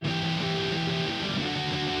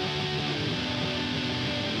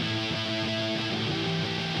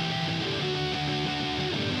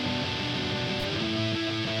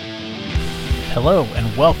Hello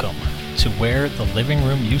and welcome to Where the Living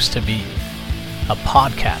Room Used to Be, a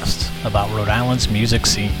podcast about Rhode Island's music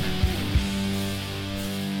scene.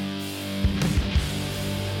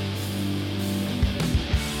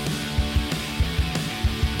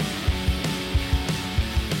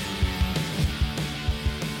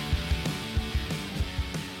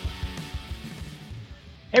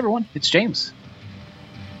 Hey everyone, it's James.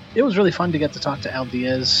 It was really fun to get to talk to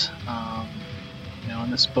Diaz. In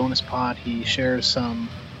this bonus pod, he shares some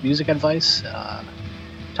music advice,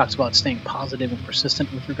 talks about staying positive and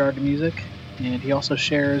persistent with regard to music, and he also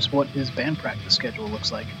shares what his band practice schedule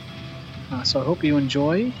looks like. So I hope you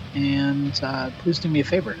enjoy, and please do me a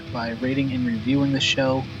favor by rating and reviewing the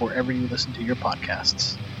show wherever you listen to your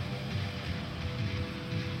podcasts.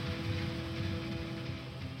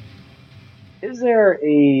 Is there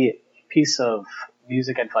a piece of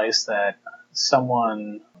music advice that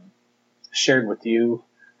someone shared with you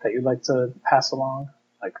that you'd like to pass along,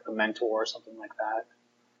 like a mentor or something like that?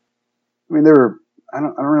 I mean, I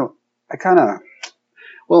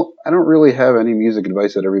don't really have any music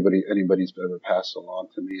advice that anybody's ever passed along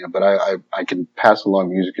to me, but I can pass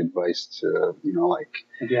along music advice to, Do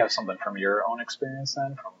you have something from your own experience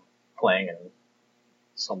then, from playing in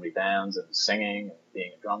so many bands and singing and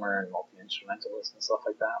being a drummer and multi-instrumentalist and stuff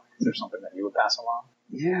like that? Is there something that you would pass along?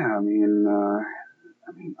 Yeah,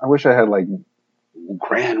 I wish I had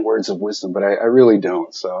grand words of wisdom, but I really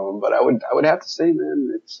don't. So, but I would have to say,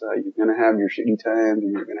 man, it's you're gonna have your shitty times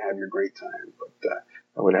and you're gonna have your great times. But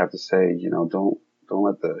I would have to say, don't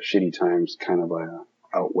let the shitty times kind of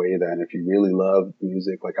outweigh that. And if you really love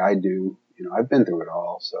music like I do, I've been through it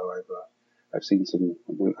all. So I've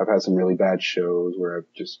had some really bad shows where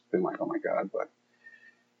I've just been like, oh my god, but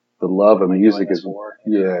the love of music is,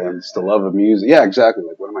 it's the love of music. Yeah, exactly.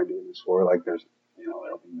 Like, what am I doing this for? Like, there's,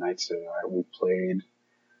 there'll be nights that we played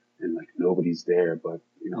and nobody's there, but,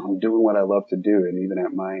 I'm doing what I love to do. And even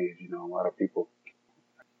at my age, a lot of people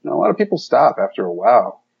stop after a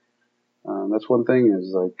while. That's one thing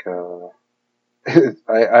is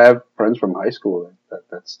I have friends from high school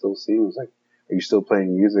that still see me. It's like, are you still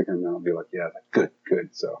playing music? And I'll be like, yeah, good.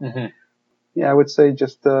 So, yeah, I would say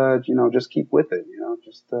just keep with it,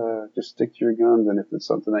 just stick to your guns. And if it's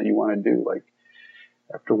something that you want to do,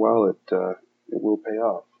 after a while, it will pay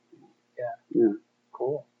off. Yeah.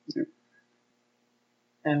 Cool. Yeah.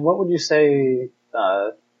 And what would you say,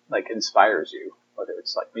 inspires you, whether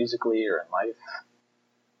it's musically or in life?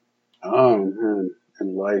 Oh man,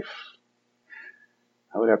 in life,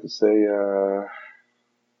 I would have to say,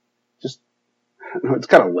 it's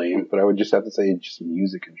kind of lame, but I would just have to say just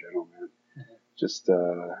music in general, man.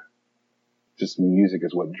 Mm-hmm. Just music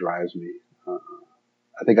is what drives me.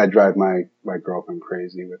 I think I drive my girlfriend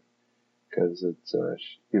crazy because it's,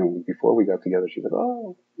 before we got together, she's like,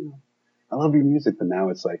 oh, I love your music, but now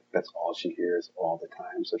it's that's all she hears all the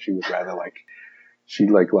time. So she would rather she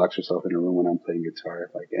locks herself in a room when I'm playing guitar.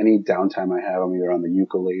 Any downtime I have, I'm either on the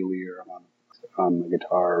ukulele or I'm on the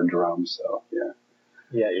guitar or drums. So yeah.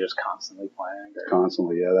 Yeah, you're just constantly playing.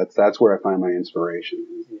 Constantly, yeah. That's where I find my inspiration.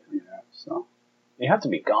 Yeah. So you have to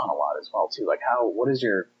be gone a lot as well too. What is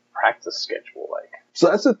your practice schedule like? So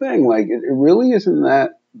that's the thing. It really isn't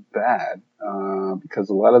that bad because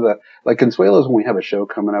a lot of Consuelos, when we have a show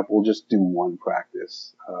coming up, we'll just do one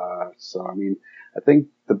practice. I think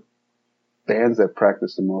the bands that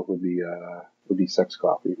practice the most would be Sex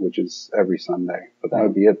Coffee, which is every Sunday. But that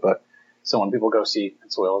would be it. But so when people go see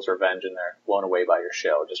Consuelos Revenge and they're blown away by your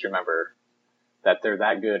show, just remember that they're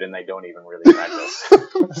that good and they don't even really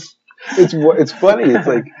practice. It's funny.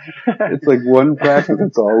 It's one practice.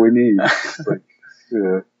 That's all we need.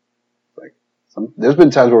 There's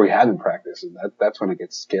been times where we haven't practiced, and that's when it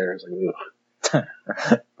gets scary. It's ugh.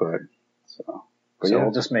 So yeah.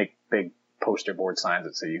 We'll just make big poster board signs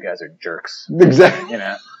that say you guys are jerks. Exactly.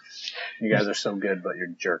 You guys are so good, but you're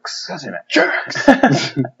jerks. Jerks.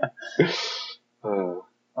 Well,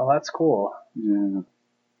 that's cool. Yeah.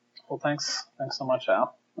 Well, thanks so much,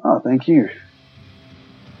 Al. Oh, thank you.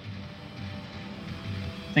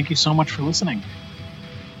 Thank you so much for listening.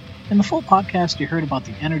 In the full podcast, you heard about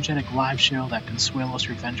the energetic live show that Consuelos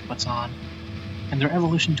Revenge puts on, and their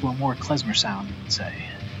evolution to a more klezmer sound, you would say.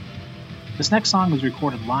 This next song was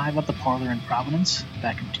recorded live at the Parlor in Providence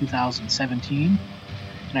back in 2017,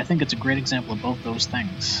 and I think it's a great example of both those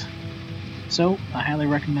things. So, I highly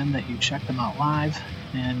recommend that you check them out live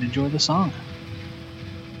and enjoy the song.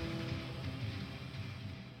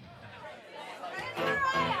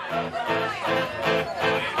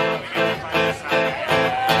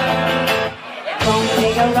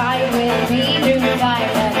 Take a ride with me through time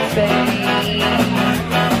and space.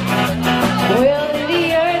 We'll leave the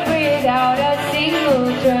earth without a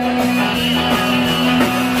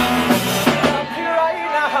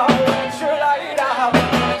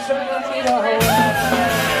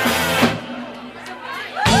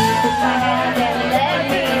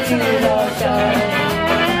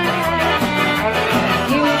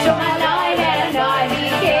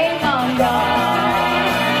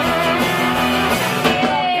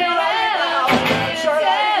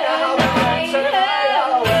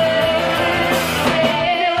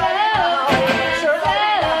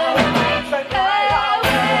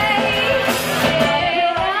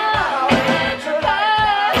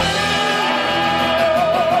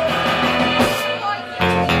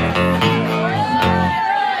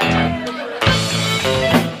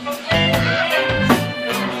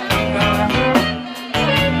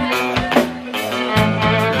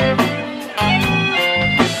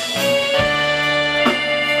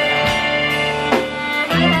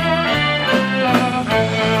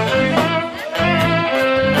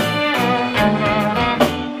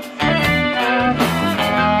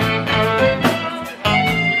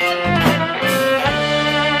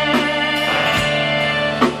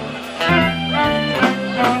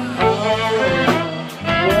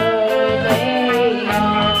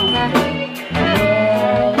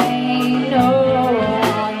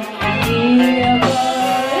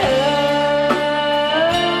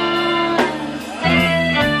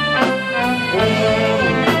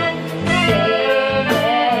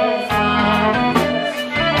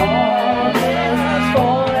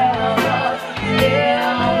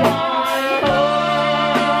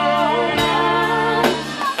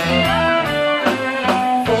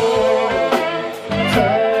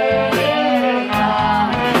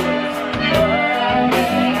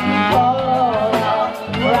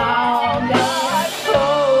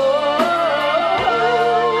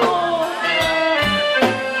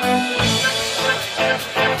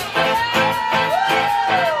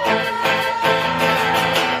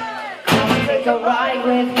take a ride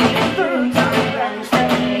with me.